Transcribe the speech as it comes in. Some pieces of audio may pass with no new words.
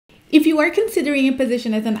If you are considering a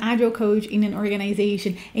position as an Agile coach in an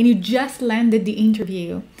organization and you just landed the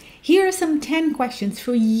interview, here are some 10 questions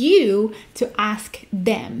for you to ask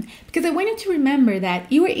them. Because I want you to remember that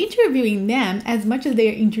you are interviewing them as much as they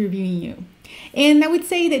are interviewing you. And I would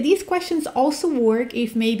say that these questions also work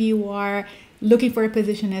if maybe you are looking for a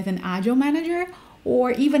position as an Agile manager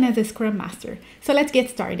or even as a Scrum Master. So let's get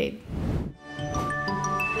started.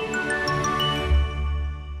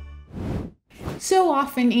 So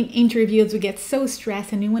often in interviews, we get so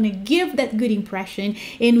stressed and we want to give that good impression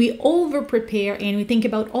and we over prepare and we think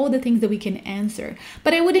about all the things that we can answer.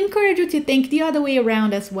 But I would encourage you to think the other way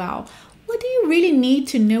around as well. What do you really need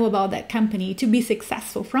to know about that company to be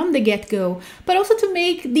successful from the get-go, but also to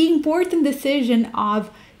make the important decision of,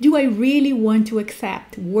 do I really want to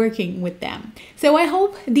accept working with them? So I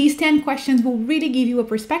hope these 10 questions will really give you a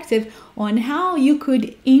perspective on how you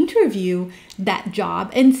could interview that job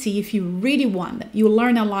and see if you really want them. You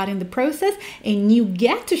learn a lot in the process and you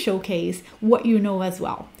get to showcase what you know as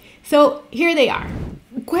well. So here they are.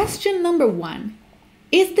 Question number 1,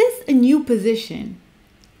 is this a new position?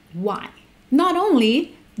 Why? Not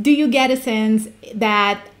only do you get a sense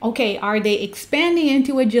that, okay, are they expanding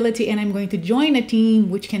into agility and I'm going to join a team,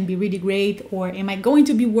 which can be really great, or am I going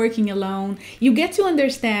to be working alone? You get to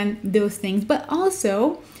understand those things, but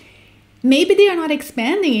also maybe they are not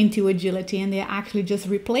expanding into agility and they're actually just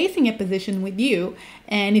replacing a position with you.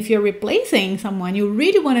 And if you're replacing someone, you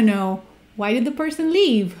really want to know, why did the person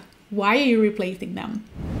leave? Why are you replacing them?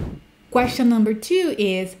 Question number 2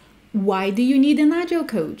 is, why do you need an Agile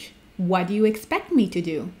coach? What do you expect me to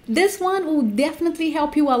do? This one will definitely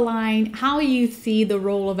help you align how you see the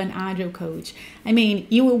role of an Agile coach. I mean,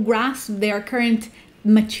 you will grasp their current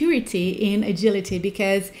maturity in agility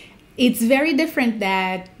because it's very different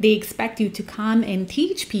that they expect you to come and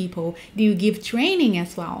teach people. Do you give training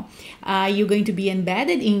as well? You're going to be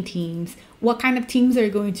embedded in teams. What kind of teams are you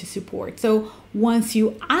going to support? So once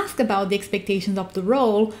you ask about the expectations of the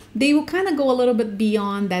role, they will kind of go a little bit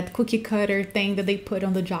beyond that cookie cutter thing that they put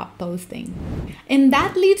on the job posting. And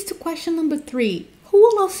that leads to question number 3. Who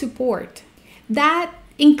will I support? That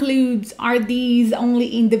includes, are these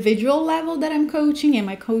only individual level that I'm coaching? Am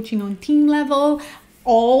I coaching on team level?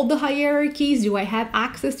 All the hierarchies? Do I have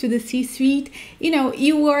access to the C-suite?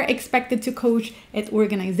 You are expected to coach at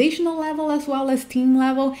organizational level as well as team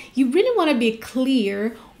level. You really want to be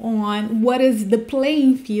clear on what is the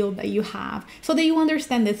playing field that you have so that you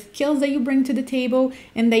understand the skills that you bring to the table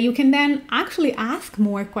and that you can then actually ask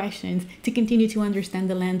more questions to continue to understand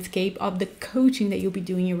the landscape of the coaching that you'll be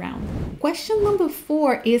doing around. Question number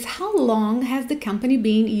 4 is, how long has the company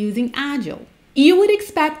been using Agile? You would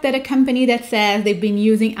expect that a company that says they've been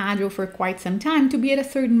using Agile for quite some time to be at a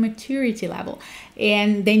certain maturity level.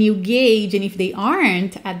 And then you gauge, and if they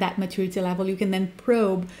aren't at that maturity level, you can then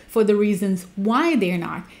probe for the reasons why they're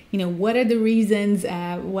not. What are the reasons,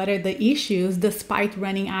 what are the issues, despite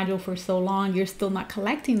running Agile for so long, you're still not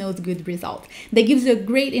collecting those good results. That gives you a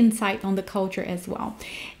great insight on the culture as well.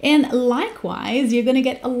 And likewise, you're going to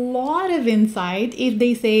get a lot of insight if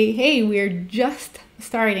they say, hey, we're just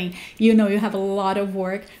starting. You have a lot of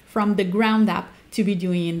work from the ground up to be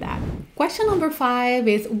doing in that. Question number 5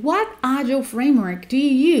 is, what Agile framework do you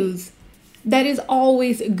use? That is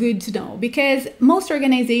always good to know because most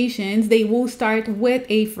organizations, they will start with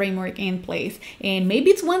a framework in place, and maybe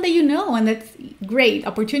it's one that you know, and that's great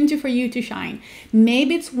opportunity for you to shine.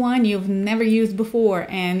 Maybe it's one you've never used before,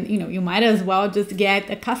 and you might as well just get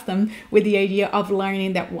accustomed with the idea of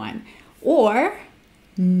learning that one. Or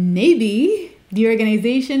maybe the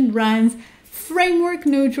organization runs framework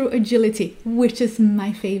neutral agility, which is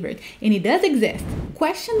my favorite, and it does exist.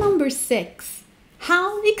 Question number 6.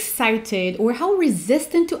 How excited or how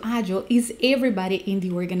resistant to Agile is everybody in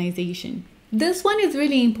the organization? This one is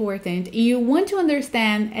really important. You want to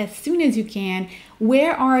understand as soon as you can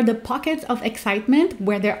where are the pockets of excitement,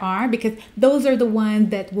 where there are, because those are the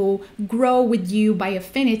ones that will grow with you by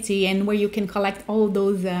affinity and where you can collect all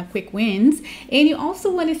those quick wins. And you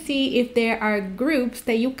also want to see if there are groups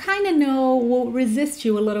that you kind of know will resist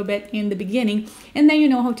you a little bit in the beginning, and then you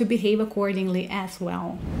know how to behave accordingly as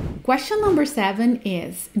well. Question number 7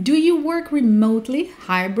 is, do you work remotely,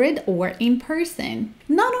 hybrid, or in person?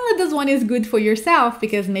 Not only this one is good for yourself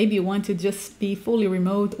because maybe you want to just be fully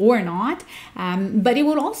remote or not, but it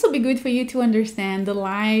will also be good for you to understand the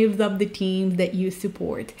lives of the teams that you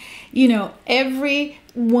support. Every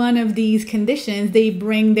one of these conditions, they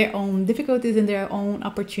bring their own difficulties and their own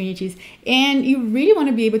opportunities. And you really want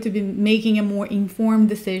to be able to be making a more informed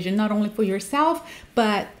decision, not only for yourself,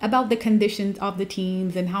 but about the conditions of the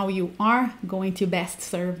teams and how you are going to best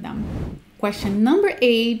serve them. Question number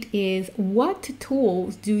 8 is, what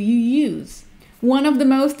tools do you use? One of the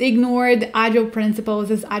most ignored Agile principles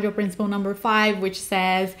is Agile principle number 5, which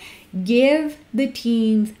says, give the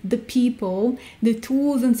teams, the people, the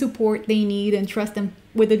tools and support they need and trust them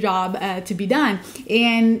with the job to be done.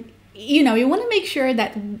 And you want to make sure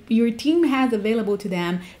that your team has available to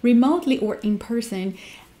them remotely or in person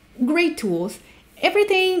great tools.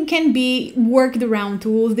 Everything can be worked around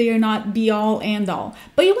tools. They are not be all and all.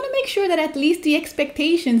 But you want to make sure that at least the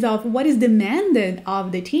expectations of what is demanded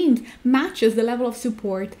of the teams matches the level of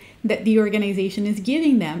support that the organization is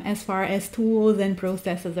giving them as far as tools and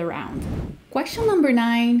processes around. Question number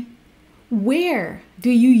 9, where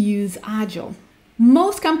do you use Agile?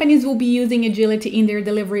 Most companies will be using agility in their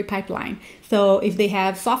delivery pipeline. So if they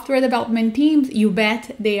have software development teams, you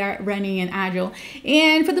bet they are running in Agile.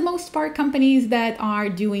 And for the most part, companies that are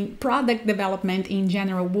doing product development in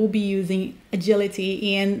general will be using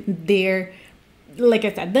agility in their, like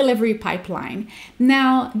I said, delivery pipeline.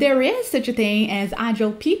 Now, there is such a thing as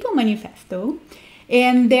Agile People Manifesto.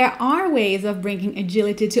 And there are ways of bringing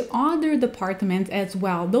agility to other departments as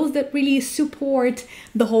well. Those that really support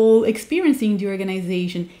the whole experience in the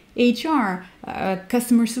organization, HR,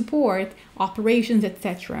 customer support, operations,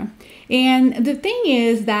 etc. And the thing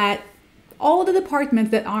is that all the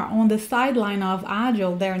departments that are on the sideline of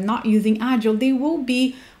Agile, they're not using Agile, they will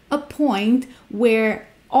be a point where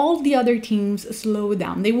all the other teams slow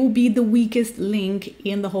down. They will be the weakest link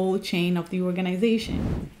in the whole chain of the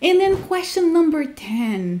organization. And then question number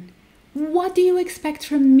 10, what do you expect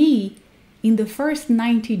from me in the first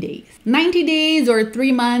 90 days? 90 days or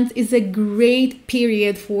 3 months is a great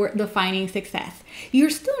period for defining success. You're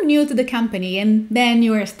still new to the company and then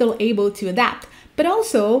you are still able to adapt, but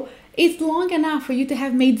also it's long enough for you to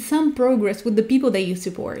have made some progress with the people that you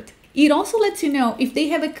support. It also lets you know if they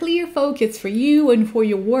have a clear focus for you and for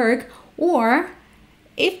your work, or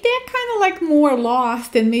if they're kind of like more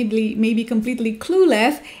lost and maybe completely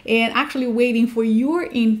clueless and actually waiting for your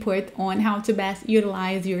input on how to best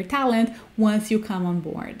utilize your talent once you come on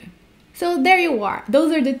board. So there you are.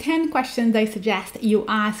 Those are the 10 questions I suggest you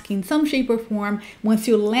ask in some shape or form once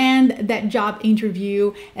you land that job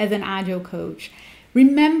interview as an Agile coach.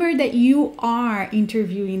 Remember that you are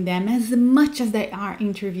interviewing them as much as they are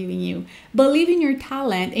interviewing you. Believe in your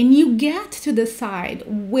talent and you get to decide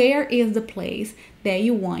where is the place that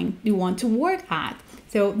you want to work at.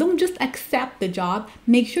 So don't just accept the job.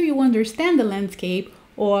 Make sure you understand the landscape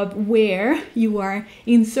of where you are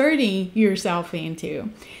inserting yourself into.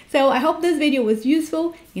 So I hope this video was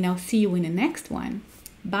useful and I'll see you in the next one.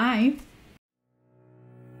 Bye.